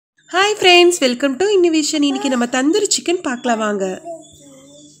Hi friends, welcome to innovation. இன்றைக்கி நம்ம tandoori chicken பார்க்கலாம் வாங்க.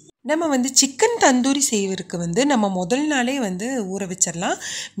 நம்ம சிக்கன் தந்தூரி செய்வதற்கு நம்ம முதல் நாளே ஊற வச்சிடலாம்.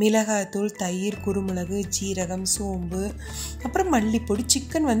 மிளகாய்த்தூள், தயிர், குருமிளகு, ஜீரகம், சோம்பு, அப்புறம் மல்லிப்பொடி,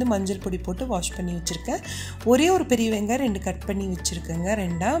 சிக்கன் மஞ்சள் பொடி போட்டு வாஷ் பண்ணி வச்சுருக்கேன். ஒரே ஒரு பெரிய வெங்காயம் 2 கட் பண்ணி வச்சுருக்கேங்க.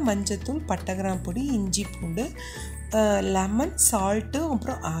 2 மஞ்சத்தூள், பட்டை கிராம்பு பொடி, இஞ்சி பூண்டு, லெமன், சால்ட்டு,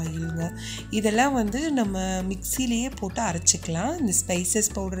 அப்புறம் ஆயிலுங்க. இதெல்லாம் நம்ம மிக்சிலேயே போட்டு அரைச்சிக்கலாம், இந்த ஸ்பைசஸ்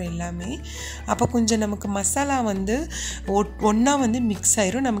பவுடர் எல்லாமே. அப்போ கொஞ்சம் நமக்கு மசாலா ஒன்றா மிக்ஸ்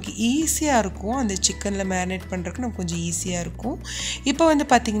ஆயிரும், நமக்கு ஈஸியாக இருக்கும். அந்த சிக்கனில் மேரினேட் பண்ணுறதுக்கு நமக்கு கொஞ்சம் ஈஸியாக இருக்கும். இப்போ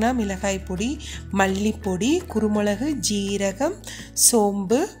பார்த்திங்கன்னா மிளகாய் பொடி, மல்லிப்பொடி, குருமிளகு, ஜீரகம்,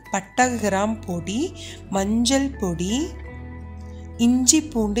 சோம்பு, பட்டை கிராம்பு பொடி, மஞ்சள் பொடி, இஞ்சி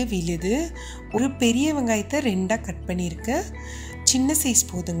பூண்டு விழுது, ஒரு பெரிய வெங்காயத்தை 2 கட் பண்ணியிருக்கேன், சின்ன சைஸ்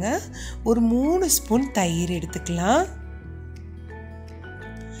போதுங்க. ஒரு 3 ஸ்பூன் தயிர் எடுத்துக்கலாம்.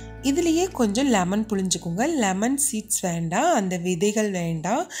 இதுலேயே கொஞ்சம் லெமன் புழிஞ்சுக்கோங்க. லெமன் சீட்ஸ் வேண்டாம், அந்த விதைகள்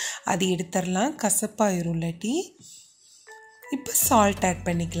வேண்டாம், அது எடுத்துடலாம், கசப்பாயிரும் இல்லாட்டி. இப்போ சால்ட் ஆட்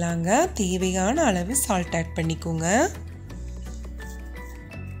பண்ணிக்கலாங்க. தேவையான அளவு சால்ட் ஆட் பண்ணிக்கோங்க.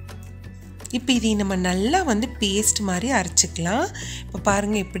 இப்போ இதை நம்ம நல்லா பேஸ்ட் மாதிரி அரைச்சிக்கலாம். இப்போ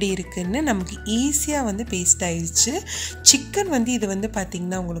பாருங்கள் எப்படி இருக்குதுன்னு. நமக்கு ஈஸியாக பேஸ்ட் ஆயிடுச்சு. சிக்கன் இது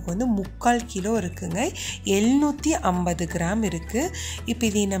பார்த்திங்கன்னா உங்களுக்கு 3/4 கிலோ இருக்குங்க, 750 கிராம் இருக்குது. இப்போ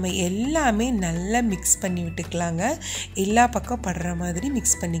இதை நம்ம எல்லாமே நல்லா மிக்ஸ் பண்ணி விட்டுக்கலாங்க. எல்லா பக்கம் படுற மாதிரி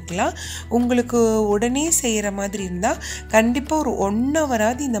மிக்ஸ் பண்ணிக்கலாம். உங்களுக்கு உடனே செய்கிற மாதிரி இருந்தால் கண்டிப்பாக ஒரு 1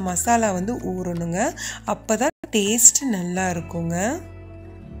 ஹவராவது இந்த மசாலா ஊறணுங்க. அப்போ தான் டேஸ்ட் நல்லா இருக்குங்க.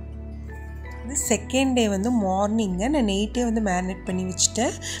 செகண்ட் டே மார்னிங்க நான் நைட்டே மேரினேட் பண்ணி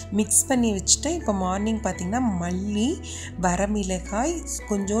வச்சுட்டேன், மிக்ஸ் பண்ணி வச்சுட்டேன். இப்போ மார்னிங் பார்த்திங்கன்னா மல்லி, வரமிளகாய்,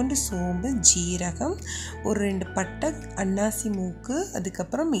 கொஞ்சோண்டு சோம்பு, ஜீரகம், ஒரு 2 பட்டை, அன்னாசி மூக்கு,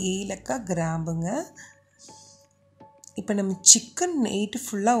 அதுக்கப்புறம் ஏலக்காய், கிராம்புங்க. இப்போ நம்ம சிக்கன் நைட்டு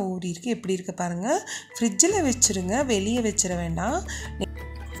ஃபுல்லாக ஊறிருக்கு. எப்படி இருக்குது பாருங்கள். ஃப்ரிட்ஜில் வச்சுருங்க, வெளியே வச்சிட வேண்டாம்.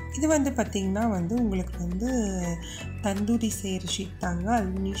 இது பார்த்திங்கன்னா உங்களுக்கு தந்தூரி செய்கிற ஷீட் தாங்க,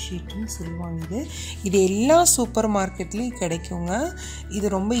 அலுமினியம் ஷீட்டுன்னு சொல்லுவாங்க. இது எல்லா சூப்பர் மார்க்கெட்லேயும் கிடைக்குங்க. இது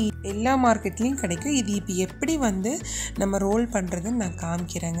ரொம்ப எல்லா மார்க்கெட்லேயும் கிடைக்கும். இது இப்போ எப்படி நம்ம ரோல் பண்ணுறதுன்னு நான்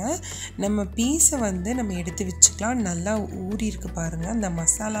காமிக்கிறேங்க. நம்ம பீஸை நம்ம எடுத்து வச்சுக்கலாம். நல்லா ஊறி இருக்குது பாருங்கள். அந்த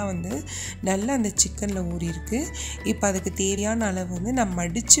மசாலா நல்லா அந்த சிக்கனில் ஊறி இருக்குது. இப்போ அதுக்கு தேவையான அளவு நான்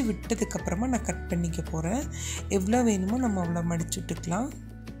மடித்து விட்டதுக்கப்புறமா நான் கட் பண்ணிக்க போகிறேன். எவ்வளோ வேணுமோ நம்ம அவ்வளோ மடித்து விட்டுக்கலாம்.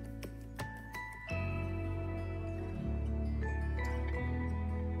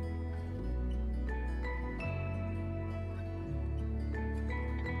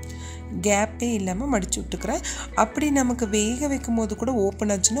 கேப்பே இல்லாமல் மடித்து விட்டுக்கிறேன். அப்படி நமக்கு வேக வைக்கும் போது கூட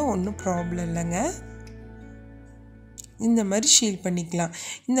ஓப்பன் ஆச்சுன்னா ஒன்றும் ப்ராப்ளம் இல்லைங்க. இந்த மாதிரி ஷீல் பண்ணிக்கலாம்.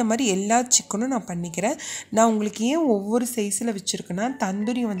 இந்த மாதிரி எல்லா சிக்கனும் நான் பண்ணிக்கிறேன். நான் உங்களுக்கு ஏன் ஒவ்வொரு சைஸில் வச்சுருக்கேன்னா,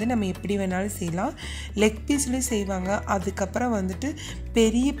 தந்தூரி நம்ம எப்படி வேணாலும் செய்யலாம். லெக் பீஸ்லேயும் செய்வாங்க, அதுக்கப்புறம்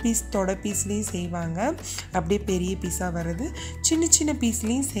பெரிய பீஸ் தொடை பீஸ்லேயும் செய்வாங்க. அப்படியே பெரிய பீஸாக வர்றது, சின்ன சின்ன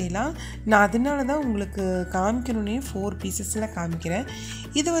பீஸ்லேயும் செய்யலாம். நான் அதனால தான் உங்களுக்கு காமிக்கணுன்னே 4 பீசஸில் காமிக்கிறேன்.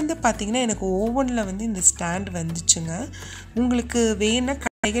 இது பார்த்திங்கன்னா எனக்கு ஓவனில் இந்த ஸ்டாண்ட் வந்துச்சுங்க. உங்களுக்கு வேணால்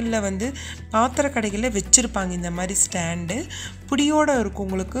கடைகளில் பாத்திர கடைகளில் வச்சுருப்பாங்க இந்த மாதிரி ஸ்டாண்டு. புடியோடு இருக்கும்.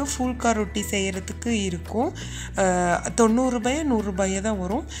 உங்களுக்கு ஃபுல்கா ரொட்டி செய்கிறதுக்கு இருக்கும். 90 ரூபாயோ 100 ரூபாயோ தான்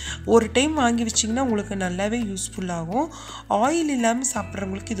வரும். ஒரு டைம் வாங்கி வச்சிங்கன்னா உங்களுக்கு நல்லாவே யூஸ்ஃபுல்லாகும். ஆயில் இல்லாமல்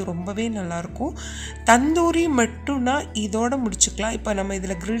சாப்பிட்றவங்களுக்கு இது ரொம்பவே நல்லாயிருக்கும். தந்தூரி மட்டும்னா இதோடு முடிச்சுக்கலாம். இப்போ நம்ம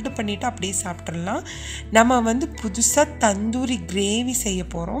இதில் கிரில்டு பண்ணிவிட்டு அப்படியே சாப்பிட்றலாம். நம்ம புதுசாக தந்தூரி கிரேவி செய்ய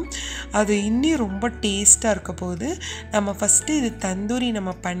போகிறோம். அது இன்னும் ரொம்ப டேஸ்ட்டாக இருக்க போகுது. நம்ம ஃபஸ்ட்டு இது தந்தூரி நம்ம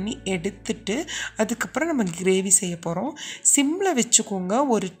பண்ணி எடுத்துட்டு அதுக்கப்புறம் நம்ம கிரேவி செய்ய போகிறோம். சிம்மில் வச்சுக்கோங்க.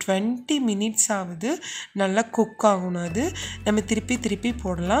 ஒரு 20 மினிட்ஸ் ஆகுது நல்லா குக் ஆகணும். அது நம்ம திருப்பி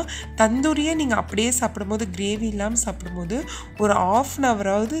போடலாம். தந்தூரியை நீங்கள் அப்படியே சாப்பிடும்போது, கிரேவி இல்லாமல் சாப்பிடும்போது ஒரு 1/2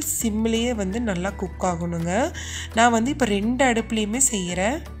 ஹவராவது சிம்மிலேயே நல்லா குக் ஆகணுங்க. நான் இப்போ 2 அடுப்புலேயுமே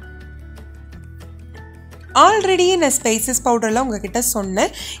செய்கிறேன். ஆல்ரெடி நான் ஸ்பைசஸ் பவுடர்லாம் உங்ககிட்ட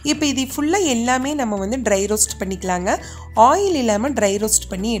சொன்னேன். இப்போ இது ஃபுல்லாக எல்லாமே நம்ம ட்ரை ரோஸ்ட் பண்ணிக்கலாங்க. ஆயில் இல்லாமல் ட்ரை ரோஸ்ட்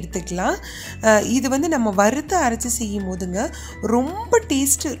பண்ணி எடுத்துக்கலாம். இது நம்ம வறுத்து அரைச்சி செய்யும் போதுங்க ரொம்ப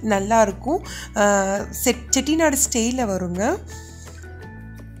டேஸ்ட்டு நல்லாயிருக்கும். செட்டிநாடு ஸ்டைலில் வருங்க.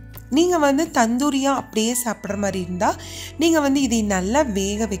 நீங்கள் தந்தூரியாக அப்படியே சாப்பிட்ற மாதிரி இருந்தால் நீங்கள் இதை நல்லா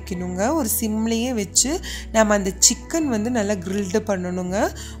வேக வைக்கணுங்க. ஒரு சிம்லேயே வச்சு நம்ம அந்த சிக்கன் நல்லா கிரில்டு பண்ணணுங்க.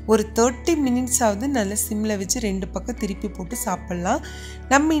 ஒரு 30 மினிட்ஸ் ஆகுது நல்லா சிம்மில் வச்சு 2 பக்கம் திருப்பி போட்டு சாப்பிட்லாம்.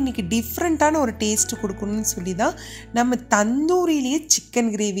 நம்ம இன்றைக்கி டிஃப்ரெண்ட்டான ஒரு டேஸ்ட்டு கொடுக்கணும்னு சொல்லி தான் நம்ம தந்தூரியிலேயே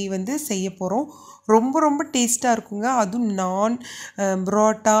சிக்கன் கிரேவி செய்ய போகிறோம். ரொம்ப ரொம்ப டேஸ்ட்டாக இருக்குங்க. அதுவும் நான்,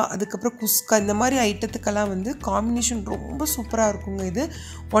 பரோட்டா, அதுக்கப்புறம் குஸ்கா இந்த மாதிரி ஐட்டத்துக்கெல்லாம் வந்து காம்பினேஷன் ரொம்ப சூப்பராக இருக்குங்க. இது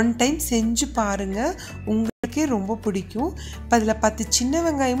ஒன் டைம் செஞ்சு பாருங்கள், உங்களுக்கே ரொம்ப பிடிக்கும். இப்போ அதில் 10 சின்ன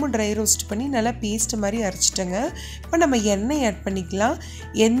வெங்காயமும் ட்ரை ரோஸ்ட் பண்ணி நல்லா பேஸ்ட் மாதிரி அரைச்சிட்டேங்க. இப்போ நம்ம எண்ணெய் ஆட் பண்ணிக்கலாம்.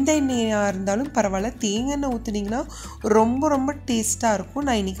 எந்த எண்ணெயாக இருந்தாலும் பரவாயில்ல, தேங்காய் எண்ணெய் ஊற்றுனீங்கன்னா ரொம்ப ரொம்ப டேஸ்ட்டாக இருக்கும்.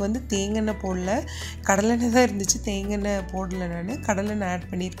 நான் இன்றைக்கி வந்து தேங்காய் எண்ணெய் போடல, கடலெண்ணெய் தான் இருந்துச்சு, தேங்காய் எண்ணெய் போடலை. நான் கடலெண்ணெய் ஆட்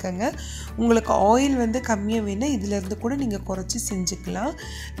பண்ணியிருக்கேங்க. உங்களுக்கு ஆயில் வந்து கம்மியாக வேணால் இதிலேருந்து கூட நீங்கள் குறைச்சி செஞ்சுக்கலாம்.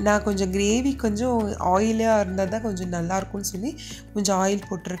 நான் கொஞ்சம் கிரேவி கொஞ்சம் ஆயிலாக இருந்தால் தான் கொஞ்சம் நல்லாயிருக்கும்னு சொல்லி கொஞ்சம் ஆயில்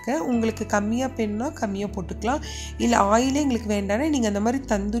போட்டிருக்கேன். உங்களுக்கு கம்மியாக வேணும்னா கம்மியாக போட்டுக்கலாம், இல்லை ஆயிலே எங்களுக்கு வேண்டாம்னா நீங்கள் அந்த மாதிரி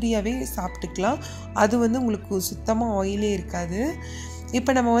தந்தூரியாகவே சாப்பிட்டுக்கலாம். அது வந்து உங்களுக்கு சுத்தமாக ஆயிலே இருக்காது.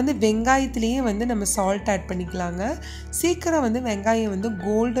 இப்போ நம்ம வந்து வெங்காயத்துலேயே வந்து நம்ம சால்ட் ஆட் பண்ணிக்கலாங்க. சீக்கிரம் வந்து வெங்காயம் வந்து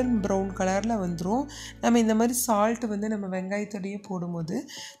கோல்டன் ப்ரௌன் கலரில் வந்துடும். நம்ம இந்த மாதிரி சால்ட் வந்து நம்ம வெங்காயத்தோடையே போடும்போது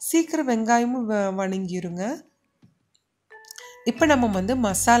சீக்கிரம் வெங்காயமும் வணங்கிருங்க. இப்போ நம்ம வந்து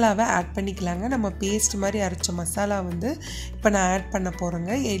மசாலாவை ஆட் பண்ணிக்கலாங்க. நம்ம பேஸ்ட் மாதிரி அரைச்ச மசாலா வந்து இப்போ நான் ஆட் பண்ண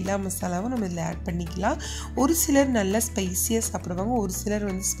போகிறேங்க. எல்லா மசாலாவும் நம்ம இதில் ஆட் பண்ணிக்கலாம். ஒரு சிலர் நல்லா ஸ்பைஸியாக சாப்பிடுவாங்க, ஒரு சிலர்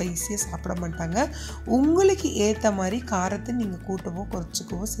வந்து ஸ்பைஸியாக சாப்பிட மாட்டாங்க. உங்களுக்கு ஏற்ற மாதிரி காரத்தை நீங்கள் கூட்டவோ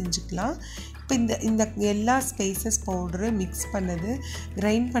குறைச்சிக்கவோ செஞ்சுக்கலாம். இப்போ இந்த எல்லா ஸ்பைசஸ் பவுடரு மிக்ஸ் பண்ணது,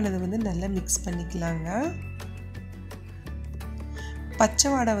 கிரைண்ட் பண்ணது வந்து நல்லா மிக்ஸ் பண்ணிக்கலாங்க. பச்சை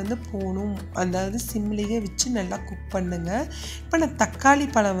வாடை வந்து போகணும், அதாவது சிம்லேயே வச்சு நல்லா குக் பண்ணுங்க. இப்போ நான் தக்காளி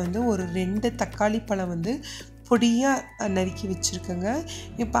பழம் வந்து ஒரு 2 தக்காளி பழம் வந்து பொடியாக நறுக்கி வச்சுருக்கேங்க.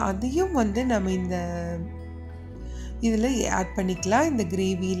 இப்போ அதையும் வந்து நம்ம இந்த இதில் ஆட் பண்ணிக்கலாம். இந்த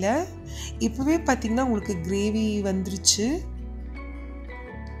கிரேவியில் இப்போவே பார்த்திங்கன்னா உங்களுக்கு கிரேவி வந்துருச்சு.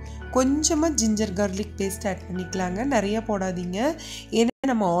 கொஞ்சமாக ஜிஞ்சர் கார்லிக் பேஸ்ட் ஆட் பண்ணிக்கலாங்க, நிறைய போடாதீங்க. ஏன்னா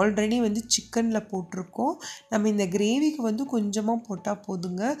நம்ம ஆல்ரெடி வந்து சிக்கனில் போட்டிருக்கோம். நம்ம இந்த கிரேவிக்கு வந்து கொஞ்சமாக போட்டால்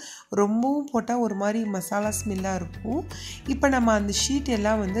போதுங்க, ரொம்பவும் போட்டால் ஒரு மாதிரி மசாலா ஸ்மெல்லாக இருக்கும். இப்போ நம்ம அந்த ஷீட்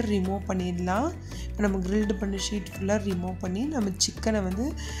எல்லாம் வந்து ரிமூவ் பண்ணிடலாம். இப்போ நம்ம கிரில்டு பண்ண ஷீட் ஃபுல்லாக ரிமூவ் பண்ணி நம்ம சிக்கனை வந்து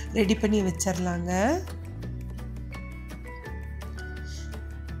ரெடி பண்ணி வச்சிடலாங்க.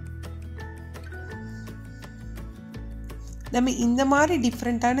 நம்ம இந்த மாதிரி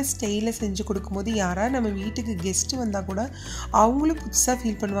டிஃப்ரெண்ட்டான ஸ்டைலில் செஞ்சு கொடுக்கும்போது யாராவது நம்ம வீட்டுக்கு கெஸ்ட்டு வந்தால் கூட அவங்களும் புதுசாக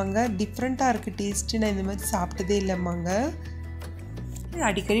ஃபீல் பண்ணுவாங்க. டிஃப்ரெண்ட்டாக இருக்குது டேஸ்ட்டு, நான் இந்த மாதிரி சாப்பிட்டதே இல்லைம்மாங்க.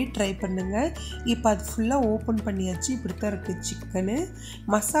 அடிக்கடி ட்ரை பண்ணுங்கள். இப்போ அது ஃபுல்லாக ஓப்பன் பண்ணியாச்சு. இப்படி தான் இருக்குது சிக்கனு.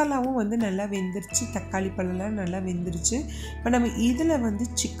 மசாலாவும் வந்து நல்லா வெந்துருச்சு, தக்காளி பழம்லாம் நல்லா வெந்துருச்சு. இப்போ நம்ம இதில் வந்து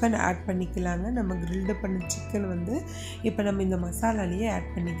சிக்கன் ஆட் பண்ணிக்கலாங்க. நம்ம கிரில்டு பண்ண சிக்கன் வந்து இப்போ நம்ம இந்த மசாலாலேயே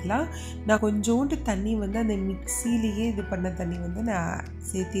ஆட் பண்ணிக்கலாம். நான் கொஞ்சோண்டு தண்ணி வந்து அந்த மிக்சிலேயே இது பண்ண தண்ணி வந்து நான்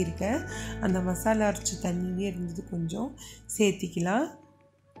சேர்த்திருக்கேன். அந்த மசாலா அரைச்ச தண்ணியே இருந்தது, கொஞ்சம் சேர்த்திக்கலாம்.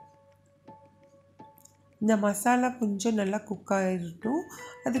 இந்த மசாலா கொஞ்சம் நல்லா குக் ஆகிடட்டும்.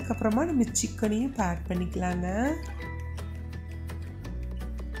 அதுக்கப்புறமா நம்ம சிக்கனையும் இப்போ ஆட் பண்ணிக்கலாங்க.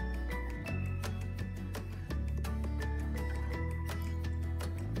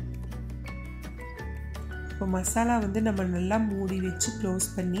 இப்போ மசாலா வந்து நம்ம நல்லா மூடி வச்சு க்ளோஸ்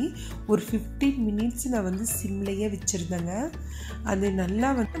பண்ணி ஒரு 15 மினிட்ஸ் நான் வந்து சிம்லேயே வச்சுருந்தேங்க. அது நல்லா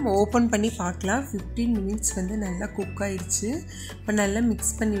வந்து நம்ம ஓப்பன் பண்ணி பார்க்கலாம். 15 மினிட்ஸ் வந்து நல்லா குக் ஆயிடுச்சு. இப்போ நல்லா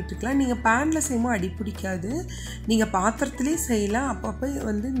மிக்ஸ் பண்ணி விட்டுக்கலாம். நீங்கள் பேனில் செய்யும்போது அடி பிடிக்காது, நீங்கள் பாத்திரத்துலேயே செய்யலாம். அப்பப்போ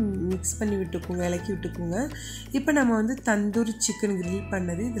வந்து மிக்ஸ் பண்ணி விட்டுக்கோங்க, இலக்கி விட்டுக்கோங்க. இப்போ நம்ம வந்து தந்தூரி சிக்கன் கிரில்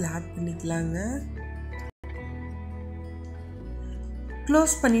பண்ணது இதில் ஆட் பண்ணிக்கலாங்க.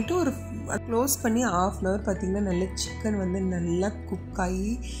 க்ளோஸ் பண்ணிவிட்டு க்ளோஸ் பண்ணி 1/2 hour பார்த்திங்கன்னா நல்ல சிக்கன் வந்து நல்லா குக் ஆகி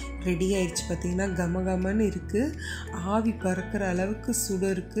ரெடி ஆயிடுச்சு. பார்த்திங்கன்னா கமகமன்னு இருக்குது, ஆவி பறக்கிற அளவுக்கு சுடு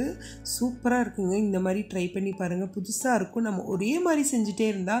இருக்குது. சூப்பராக இருக்குங்க. இந்த மாதிரி ட்ரை பண்ணி பாருங்கள், புதுசாக இருக்கும். நம்ம ஒரே மாதிரி செஞ்சுட்டே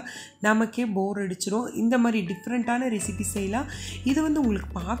இருந்தால் நமக்கே போர் அடிச்சிடும். இந்த மாதிரி டிஃப்ரெண்ட்டான ரெசிபி செய்யலாம். இது வந்து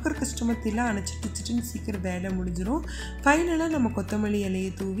உங்களுக்கு பார்க்குற கஷ்டமத்திலாம் அணைச்சிட்டு சீக்கிரம் வேலை முடிஞ்சிடும். ஃபைனலாக நம்ம கொத்தமல்லி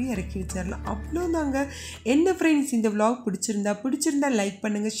இலையை தூவி இறக்கி வச்சிடலாம். அவ்வளோதாங்க. என்ன ஃப்ரெண்ட்ஸ், இந்த vlog பிடிச்சிருந்தா லைக்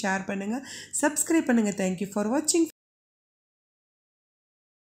பண்ணுங்கள், ஷேர் பண்ணுங்கள், சப்ஸ்கிரைப் பண்ணுங்கள். தேங்க்யூ ஃபார் வாட்சிங்.